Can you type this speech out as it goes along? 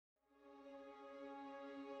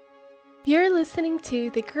You're listening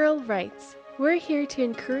to The Girl Writes. We're here to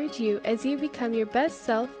encourage you as you become your best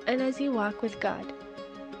self and as you walk with God.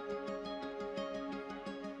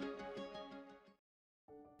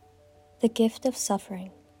 The Gift of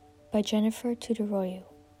Suffering by Jennifer Tudoroyo.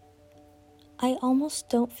 I almost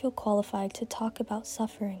don't feel qualified to talk about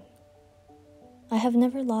suffering. I have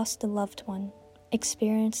never lost a loved one,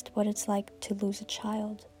 experienced what it's like to lose a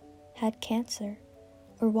child, had cancer,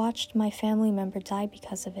 or watched my family member die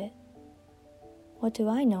because of it. What do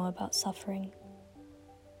I know about suffering?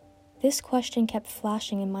 This question kept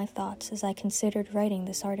flashing in my thoughts as I considered writing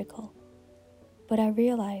this article. But I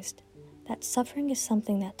realized that suffering is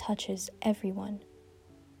something that touches everyone.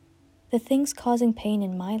 The things causing pain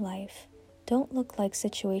in my life don't look like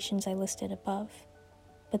situations I listed above,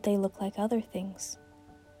 but they look like other things.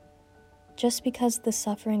 Just because the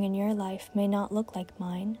suffering in your life may not look like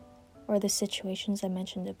mine, or the situations I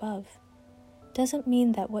mentioned above, doesn't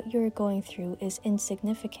mean that what you're going through is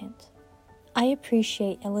insignificant. I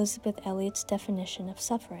appreciate Elisabeth Elliot's definition of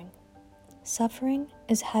suffering. Suffering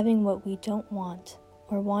is having what we don't want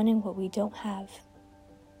or wanting what we don't have.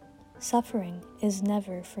 Suffering is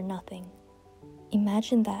never for nothing.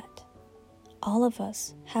 Imagine that. All of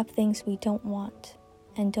us have things we don't want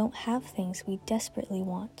and don't have things we desperately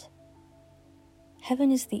want.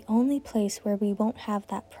 Heaven is the only place where we won't have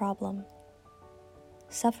that problem.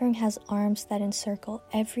 Suffering has arms that encircle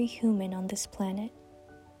every human on this planet.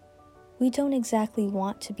 We don't exactly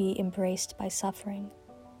want to be embraced by suffering,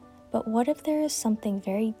 but what if there is something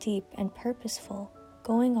very deep and purposeful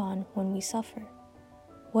going on when we suffer?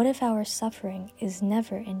 What if our suffering is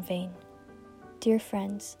never in vain? Dear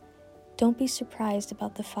friends, don't be surprised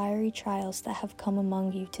about the fiery trials that have come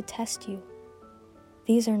among you to test you.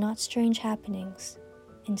 These are not strange happenings.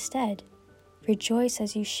 Instead, rejoice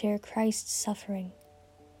as you share Christ's suffering.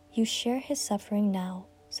 You share his suffering now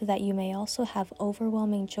so that you may also have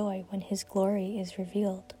overwhelming joy when his glory is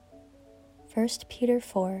revealed. 1 Peter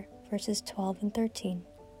 4, verses 12 and 13.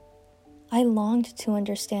 I longed to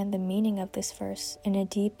understand the meaning of this verse in a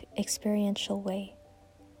deep, experiential way.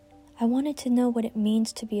 I wanted to know what it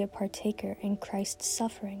means to be a partaker in Christ's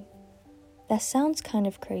suffering. That sounds kind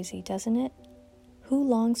of crazy, doesn't it? Who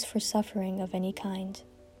longs for suffering of any kind?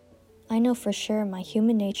 I know for sure my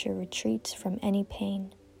human nature retreats from any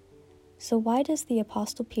pain. So why does the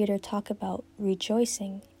Apostle Peter talk about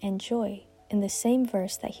rejoicing and joy in the same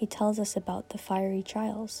verse that he tells us about the fiery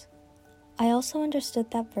trials? I also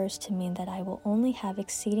understood that verse to mean that I will only have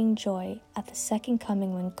exceeding joy at the second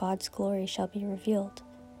coming when God's glory shall be revealed.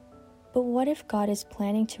 But what if God is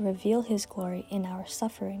planning to reveal his glory in our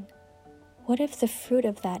suffering? What if the fruit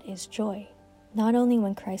of that is joy, not only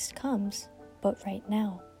when Christ comes, but right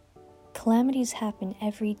now? Calamities happen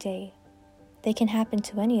every day. They can happen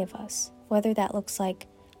to any of us, whether that looks like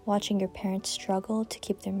watching your parents struggle to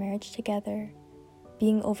keep their marriage together,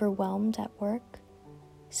 being overwhelmed at work,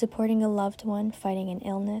 supporting a loved one fighting an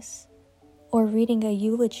illness, or reading a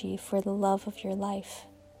eulogy for the love of your life.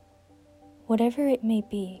 Whatever it may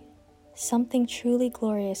be, something truly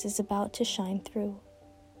glorious is about to shine through.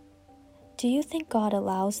 Do you think God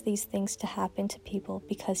allows these things to happen to people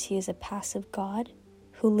because he is a passive God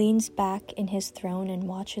who leans back in his throne and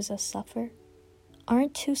watches us suffer?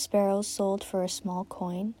 Aren't 2 sparrows sold for a small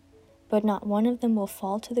coin, but not one of them will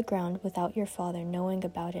fall to the ground without your Father knowing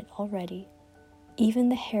about it already? Even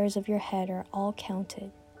the hairs of your head are all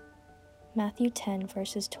counted. Matthew 10,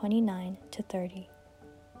 verses 29 to 30.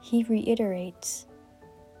 He reiterates,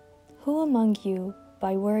 who among you,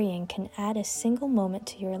 by worrying, can add a single moment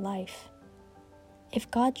to your life? If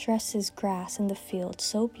God dresses grass in the field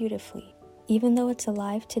so beautifully, even though it's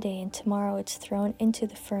alive today and tomorrow it's thrown into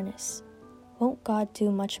the furnace, won't God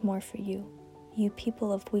do much more for you, you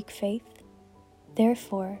people of weak faith?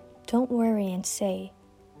 Therefore, don't worry and say,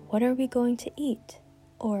 what are we going to eat?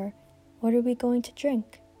 Or, what are we going to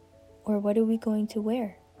drink? Or what are we going to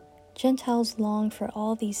wear? Gentiles long for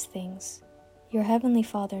all these things. Your heavenly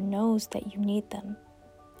Father knows that you need them.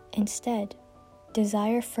 Instead,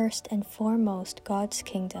 desire first and foremost God's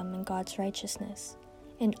kingdom and God's righteousness,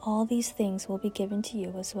 and all these things will be given to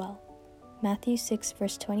you as well. Matthew 6,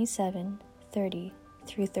 verse 27, 30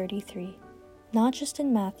 through 33. Not just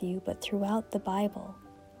in Matthew, but throughout the Bible,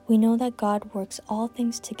 we know that God works all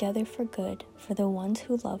things together for good for the ones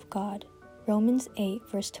who love God. Romans 8,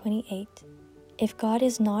 verse 28. If God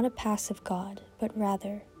is not a passive God, but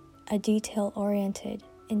rather a detail-oriented,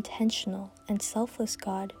 intentional, and selfless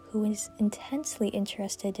God who is intensely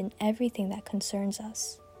interested in everything that concerns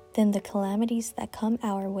us, then the calamities that come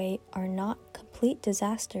our way are not complete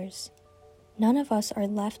disasters. None of us are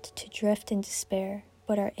left to drift in despair,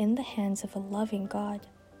 but are in the hands of a loving God.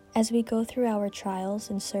 As we go through our trials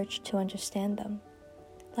and search to understand them,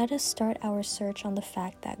 let us start our search on the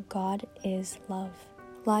fact that God is love.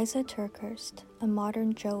 Liza TerKeurst, a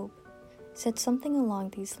modern Job, said something along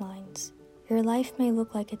these lines. Your life may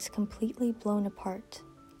look like it's completely blown apart.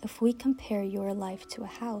 If we compare your life to a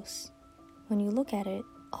house, when you look at it,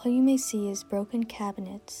 all you may see is broken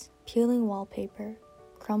cabinets, peeling wallpaper,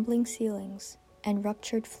 crumbling ceilings, and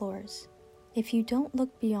ruptured floors. If you don't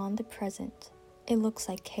look beyond the present, it looks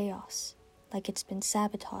like chaos, like it's been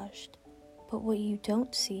sabotaged. But what you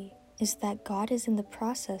don't see is that God is in the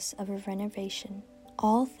process of a renovation.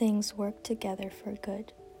 All things work together for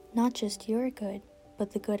good, not just your good,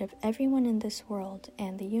 but the good of everyone in this world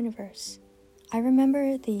and the universe. I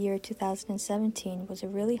remember the year 2017 was a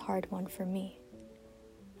really hard one for me.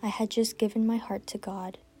 I had just given my heart to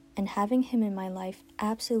God, and having Him in my life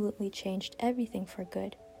absolutely changed everything for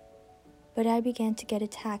good. But I began to get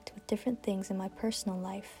attacked with different things in my personal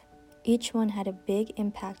life. Each one had a big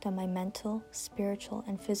impact on my mental, spiritual,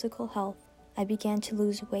 and physical health. I began to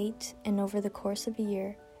lose weight, and over the course of a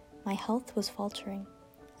year, my health was faltering.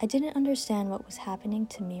 I didn't understand what was happening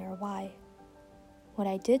to me or why. What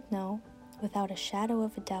I did know, without a shadow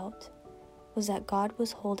of a doubt, was that God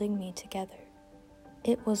was holding me together.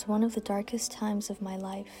 It was one of the darkest times of my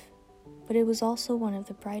life, but it was also one of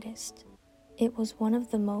the brightest. It was one of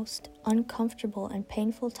the most uncomfortable and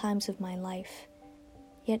painful times of my life,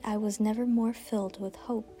 yet I was never more filled with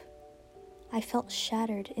hope. I felt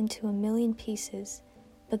shattered into a million pieces,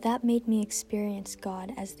 but that made me experience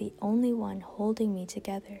God as the only one holding me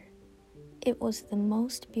together. It was the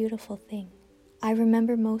most beautiful thing. I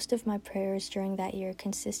remember most of my prayers during that year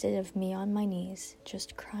consisted of me on my knees,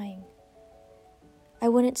 just crying. I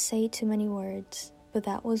wouldn't say too many words, but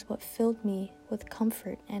that was what filled me with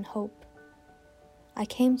comfort and hope. I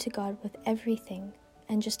came to God with everything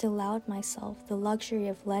and just allowed myself the luxury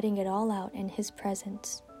of letting it all out in His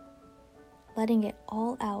presence. Letting it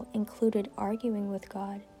all out included arguing with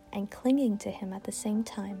God and clinging to Him at the same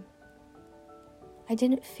time. I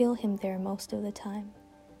didn't feel Him there most of the time,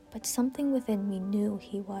 but something within me knew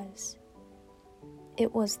He was.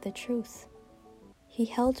 It was the truth. He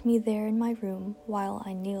held me there in my room while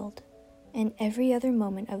I kneeled, and every other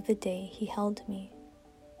moment of the day He held me.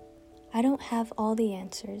 I don't have all the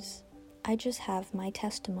answers, I just have my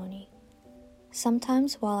testimony.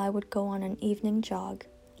 Sometimes while I would go on an evening jog,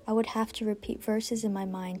 I would have to repeat verses in my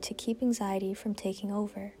mind to keep anxiety from taking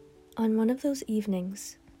over. On one of those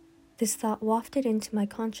evenings, this thought wafted into my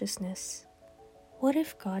consciousness. What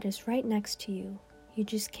if God is right next to you, you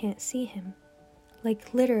just can't see Him?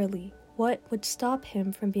 Like literally, what would stop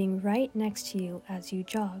Him from being right next to you as you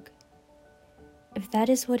jog? If that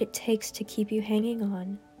is what it takes to keep you hanging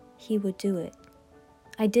on, He would do it.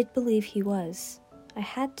 I did believe He was. I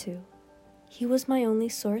had to. He was my only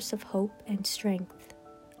source of hope and strength.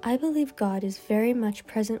 I believe God is very much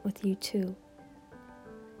present with you too.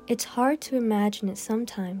 It's hard to imagine it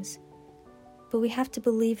sometimes, but we have to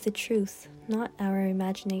believe the truth, not our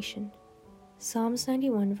imagination. Psalms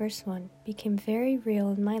 91 verse 1 became very real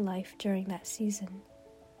in my life during that season.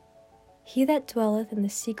 He that dwelleth in the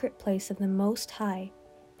secret place of the Most High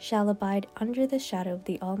shall abide under the shadow of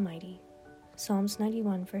the Almighty. Psalms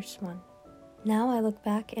 91 verse 1. Now I look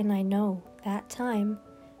back and I know that time,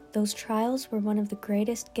 those trials were one of the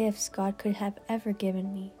greatest gifts God could have ever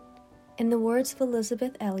given me. In the words of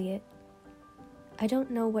Elizabeth Elliot, I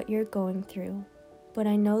don't know what you're going through, but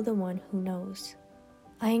I know the one who knows.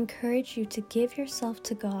 I encourage you to give yourself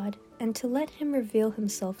to God and to let Him reveal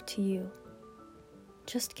Himself to you.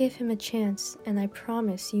 Just give Him a chance, and I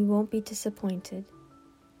promise you won't be disappointed.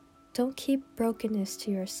 Don't keep brokenness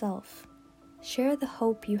to yourself. Share the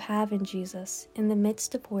hope you have in Jesus in the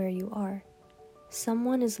midst of where you are.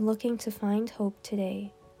 Someone is looking to find hope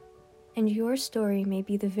today, and your story may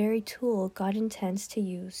be the very tool God intends to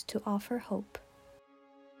use to offer hope.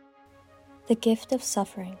 The Gift of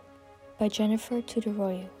Suffering by Jennifer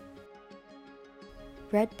Tudoroyo.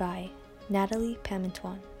 Read by Natalie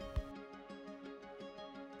Pamantuan.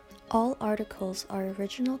 All articles are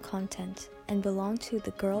original content and belong to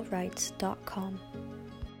thegirlwrites.com.